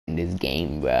in this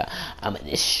game, bro. I'm gonna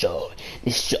destroy.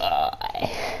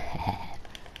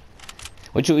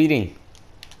 What you eating?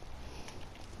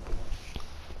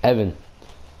 Evan.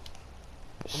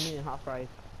 I'm eating hot fries.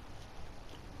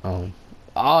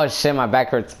 Oh shit, my back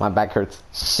hurts.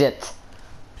 Shit.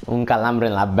 Un calambre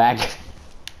en la back.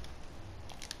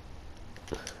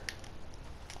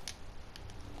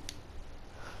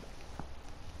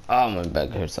 Oh, my back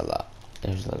hurts a lot. It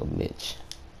hurts like a bitch.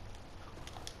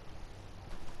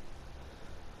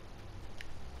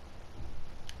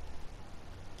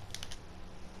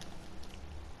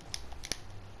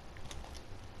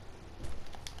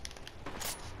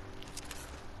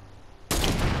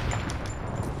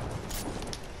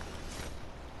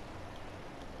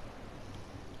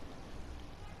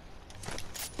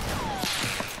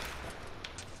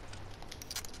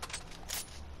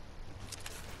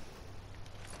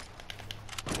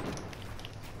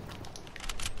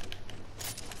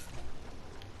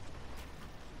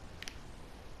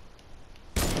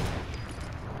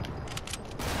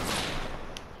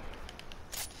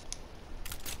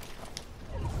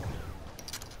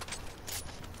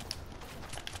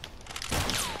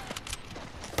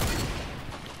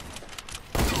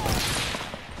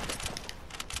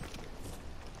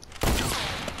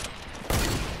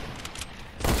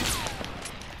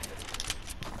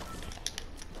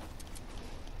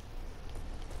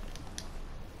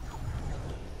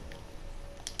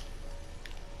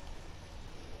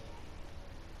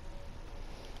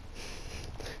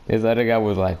 This other guy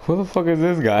was like, who the fuck is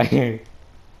this guy? You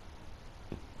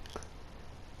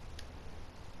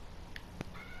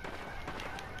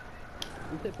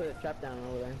should put a trap down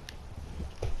over there.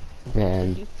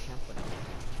 Man.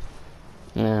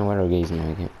 Nah, what are we using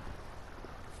my camp?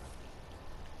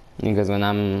 Because when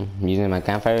I'm using my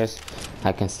campfires,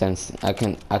 I can still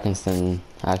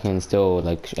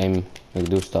like aim, like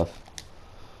do stuff.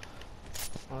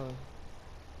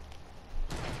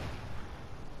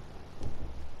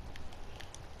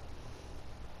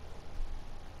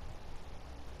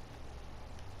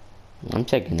 I'm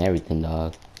checking everything,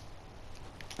 dog.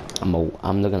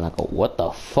 I'm looking like a what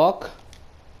the fuck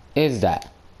is that?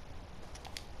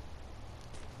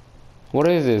 What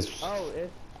is this? Oh,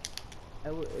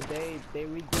 they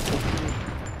redid the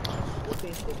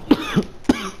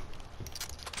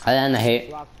I did not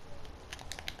hit.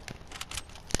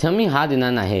 Tell me how did I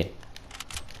not hit?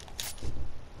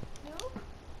 No.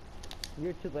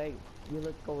 You're too late. You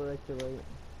look over there too late.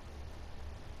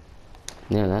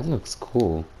 Yeah, that looks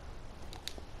cool.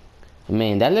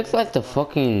 Man, that looks like the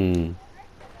fucking...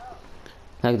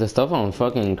 like the stuff on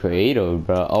fucking creative,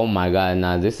 bro. Oh my god,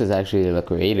 nah, this is actually the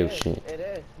creative shit. It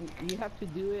is. You have to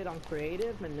do it on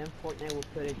creative and then Fortnite will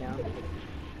put it down.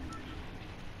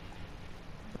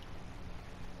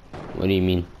 What do you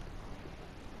mean?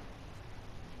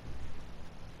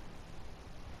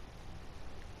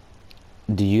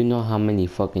 Do you know how many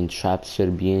fucking traps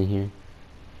should be in here?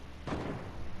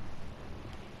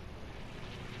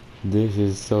 This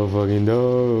is so fucking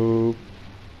dope.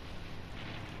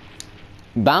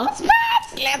 Bounce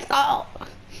pass! Let's go!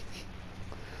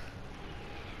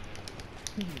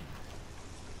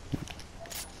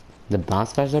 The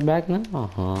bounce pads are back now?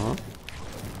 Uh-huh.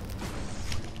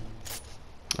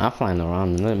 I'm flying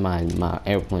around in my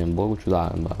airplane, boy. What you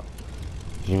talking about?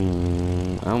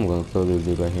 I'm gonna kill this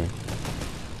dude right here.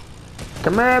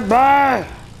 Come here, boy!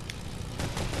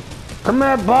 Come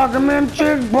here, boy! Come here,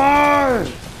 chick,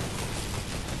 boy!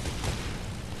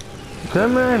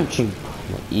 Come here, chick.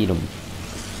 I'm gonna eat him.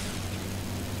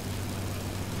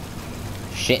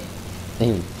 Shit.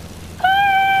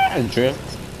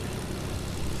 Drift.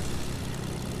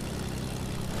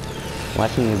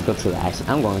 Watching this go to the action.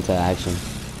 I'm going to the action.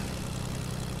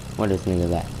 What is nigga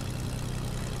that?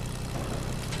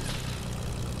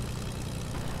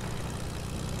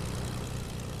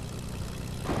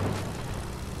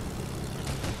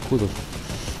 Who the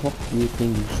fuck do you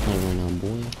think you're playing right now,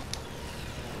 boy?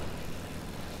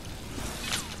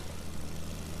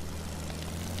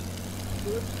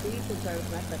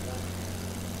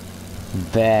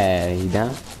 Bad, you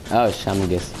down? Oh shit, I'm gonna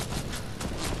guess.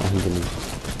 Oh, he didn't.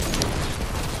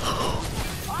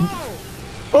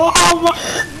 Oh my!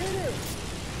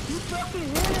 You fucking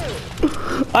hit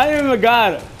it! I am a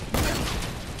god.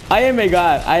 I am a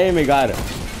god. I am a god.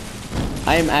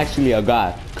 I am actually a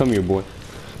god. Come here, boy.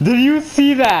 Did you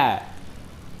see that?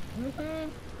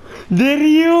 Did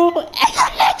you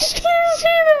actually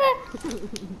see that?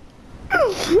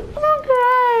 I'm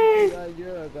crying.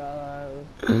 You're a god.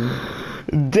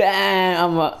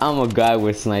 Damn, I'm a guy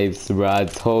with snipes, bro. I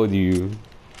told you.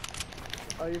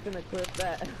 Oh, you're gonna clip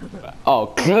that. Oh,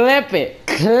 clip it,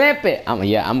 clip it.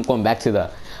 I'm going back to the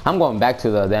I'm going back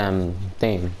to the damn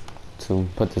thing to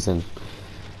put this in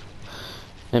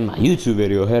my YouTube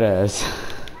video, head ass.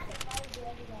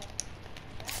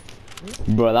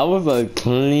 Bro, that was a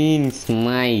clean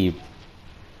snipe.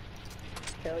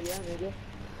 Hell yeah, nigga.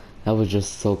 That was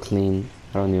just so clean.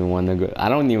 I don't even want to go. I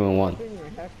don't even want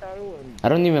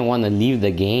to leave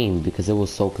the game because it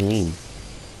was so clean.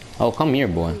 Oh, come here,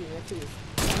 boy.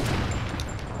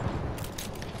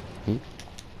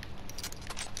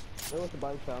 It was a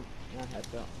bike shop, not a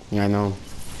headshot. Yeah, I know.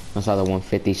 I saw the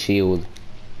 150 shield.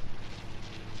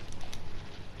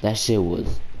 That shit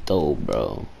was dope,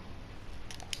 bro.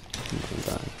 Oh my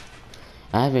god.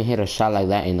 I haven't hit a shot like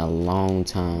that in a long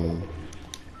time.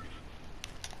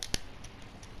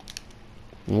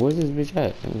 Where's this bitch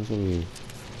at? It's over here.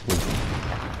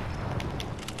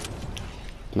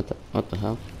 What the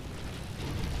hell?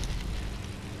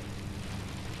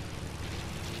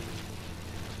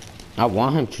 I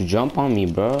want him to jump on me,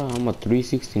 bro. I'm a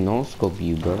 360 no scope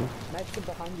you, bro. Next to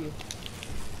behind you.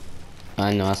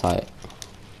 I know, I saw it.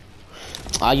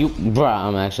 Are you, bro?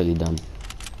 I'm actually dumb.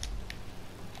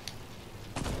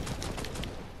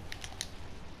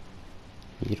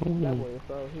 You don't know.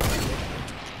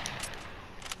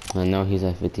 I know he's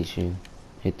at 50 shoot.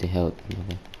 Hit the help.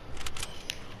 Okay.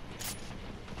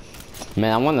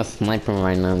 Man, I want to snipe him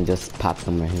right now and just pop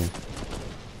him right here.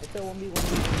 It's a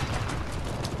 1v1.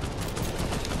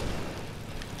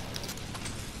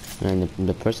 Man,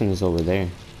 the person is over there.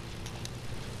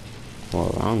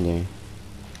 Or around there.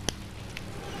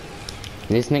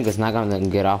 This nigga's not gonna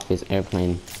get off his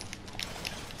airplane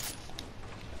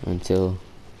until,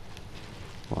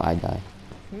 well, I die.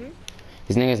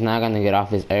 This nigga's not gonna get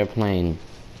off his airplane.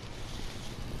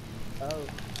 Oh.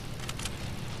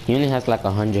 He only has like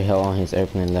 100 health on his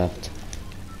airplane left.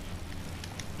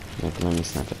 Look, let me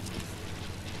snap it.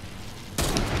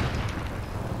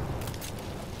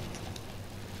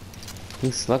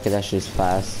 He's lucky that shit's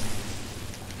fast.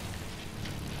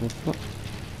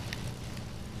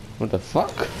 What the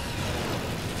fuck?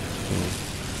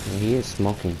 Yeah, he is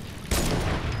smoking.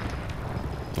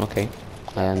 Okay.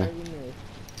 I don't know.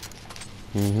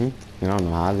 I don't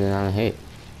know how did I hit.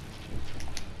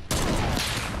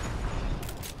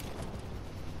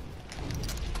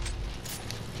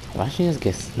 Why should you just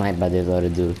get sniped by this other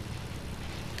dude?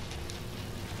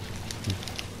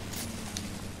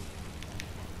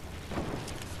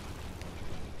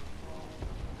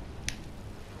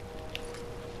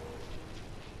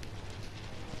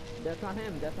 That's not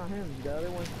him, that's not him. The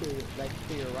other one's to, like,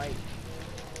 to your right.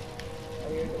 Oh,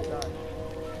 here's the guy.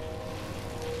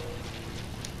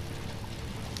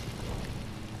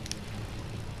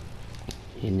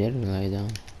 He didn't lie down.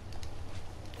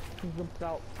 He jumped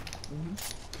out.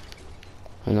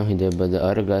 I know he did, but the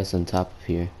other guy's on top of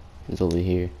here. He's over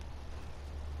here.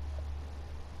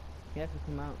 He has to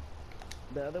come out.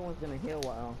 The other one's gonna heal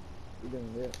while you're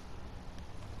doing this.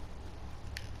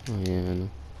 Oh yeah, I know.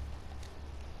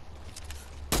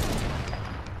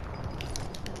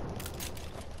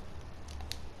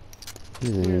 He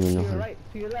doesn't even know To your him. right,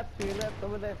 to your left,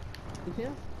 over there. You see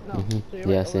him? No. To your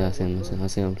Yeah, right, I see him. I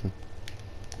see him.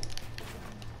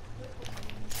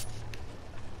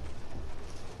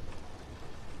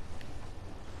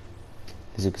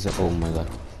 Oh my god.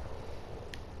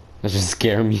 That just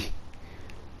scared me.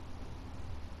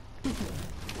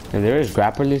 And there is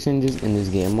grapplers in this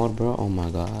game mode, bro. Oh my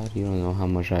god, you don't know how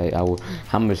much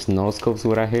how much no scopes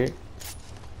would I hit?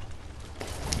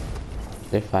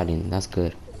 They're fighting. That's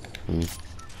good.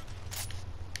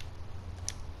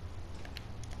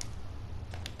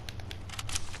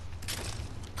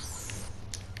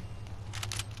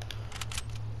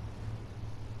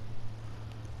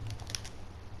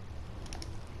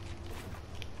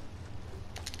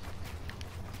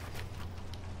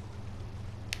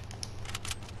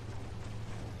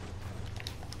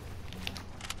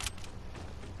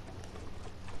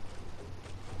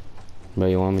 But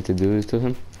you want me to do this to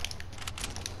him?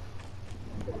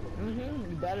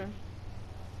 You better.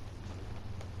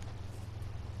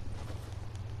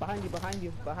 Behind you.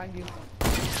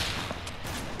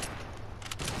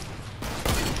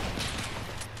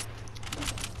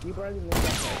 You already missed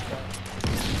that shot.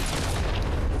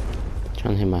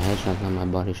 Trying to hit my headshots, not my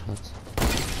body shots.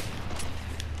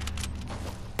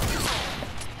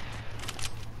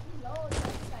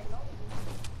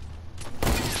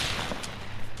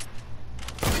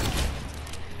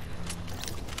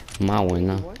 My win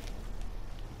now. Well,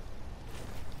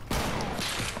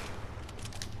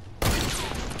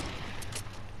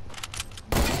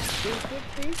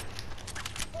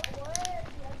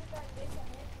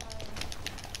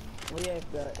 yeah,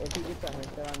 if he gets that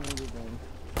headshot on me, we're going.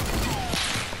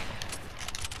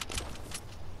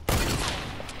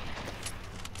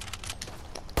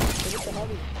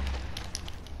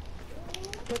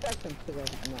 got some killer.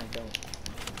 No, I don't.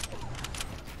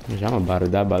 I'm about to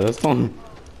die by this phone.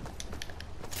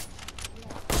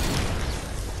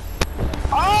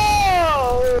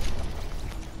 Oh!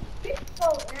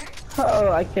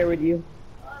 Oh, I carried you.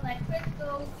 Oh, like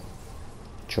crystals.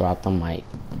 Drop the mic.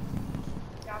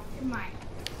 Drop your mic.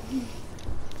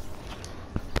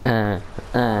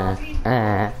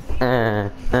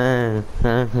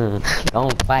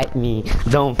 Don't fight me.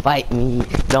 Don't fight me.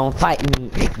 Don't fight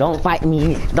me. Don't fight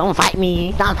me. Don't fight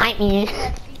me. Don't fight me.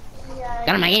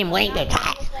 Get on my game, wait.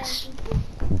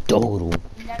 Doodle.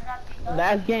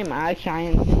 Last game I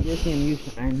shine. This game you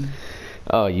shine.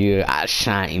 Oh, I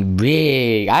shine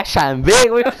big. I shine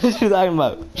big. What are you talking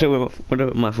about? Show me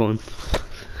my phone.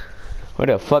 Where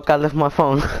the fuck I left my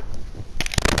phone?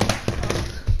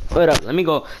 Wait up. Let me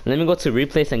go to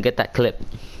replays and get that clip.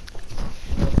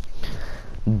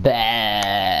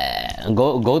 Bah.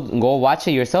 Go watch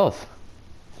it yourself.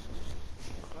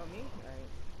 Oh, me? Alright.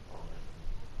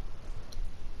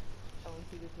 I want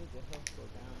you to think the health go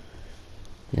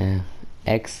down.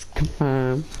 Yeah. X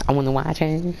confirm. I wanna watch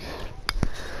it.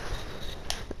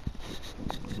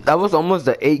 That was almost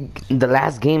the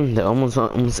last game. There almost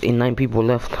 8-9 people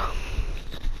left.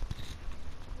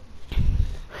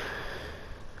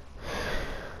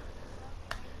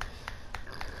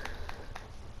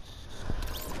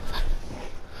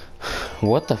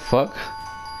 What the fuck?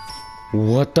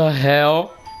 What the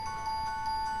hell?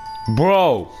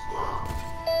 Bro!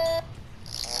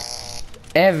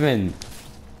 Evan!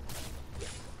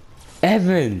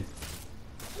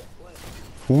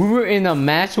 We were in a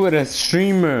match with a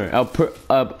streamer.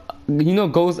 You know,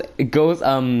 goes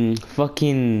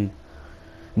fucking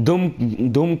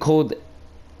Doom Code.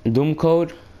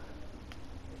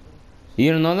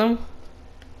 You don't know them?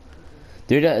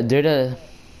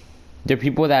 They're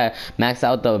people that max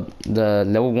out the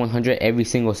level 100 every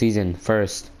single season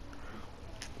first.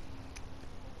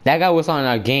 That guy was on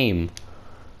our game.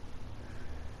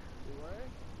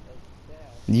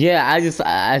 Yeah,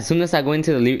 as soon as I go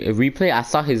into the replay, I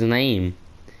saw his name.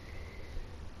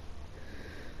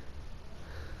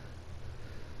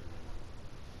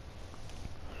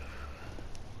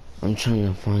 I'm trying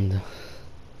to find the.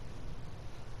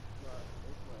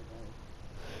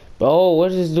 Oh,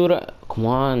 where's this dude at? Come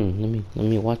on, let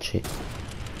me watch it.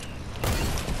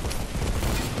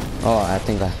 Oh, I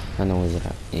think I know where's it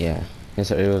at. Yeah, it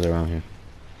was around here.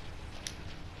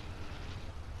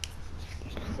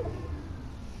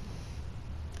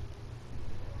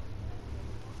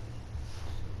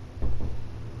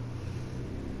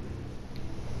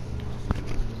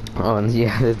 Oh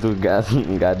yeah, this dude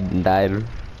got died.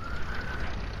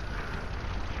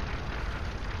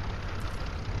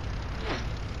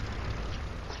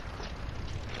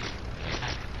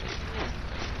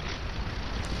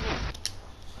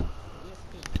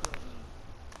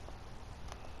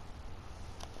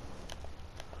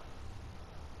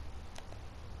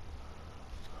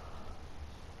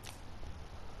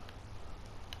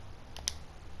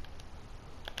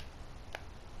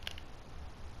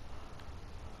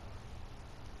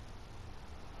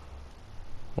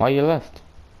 Why you left?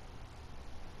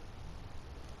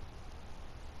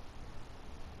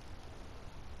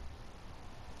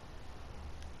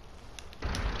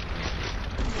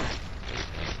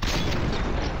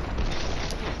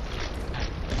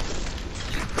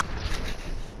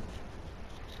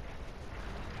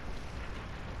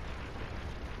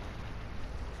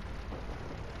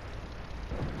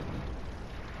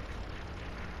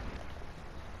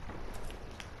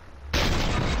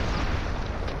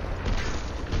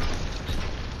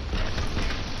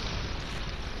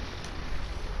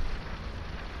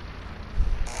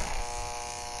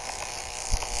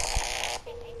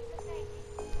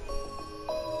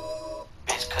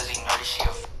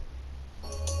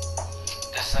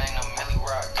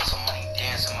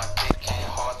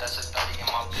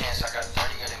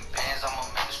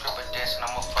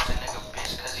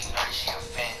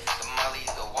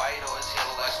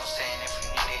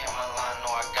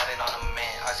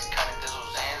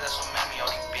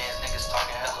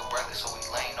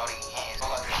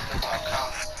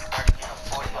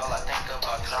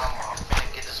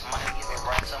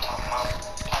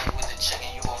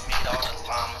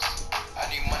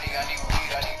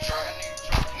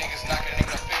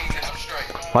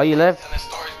 Why you left?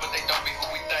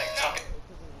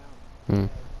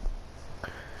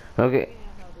 Okay.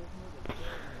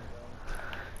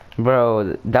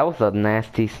 Bro, that was a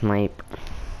nasty snipe.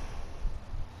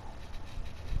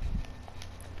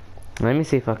 Let me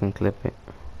see if I can clip it.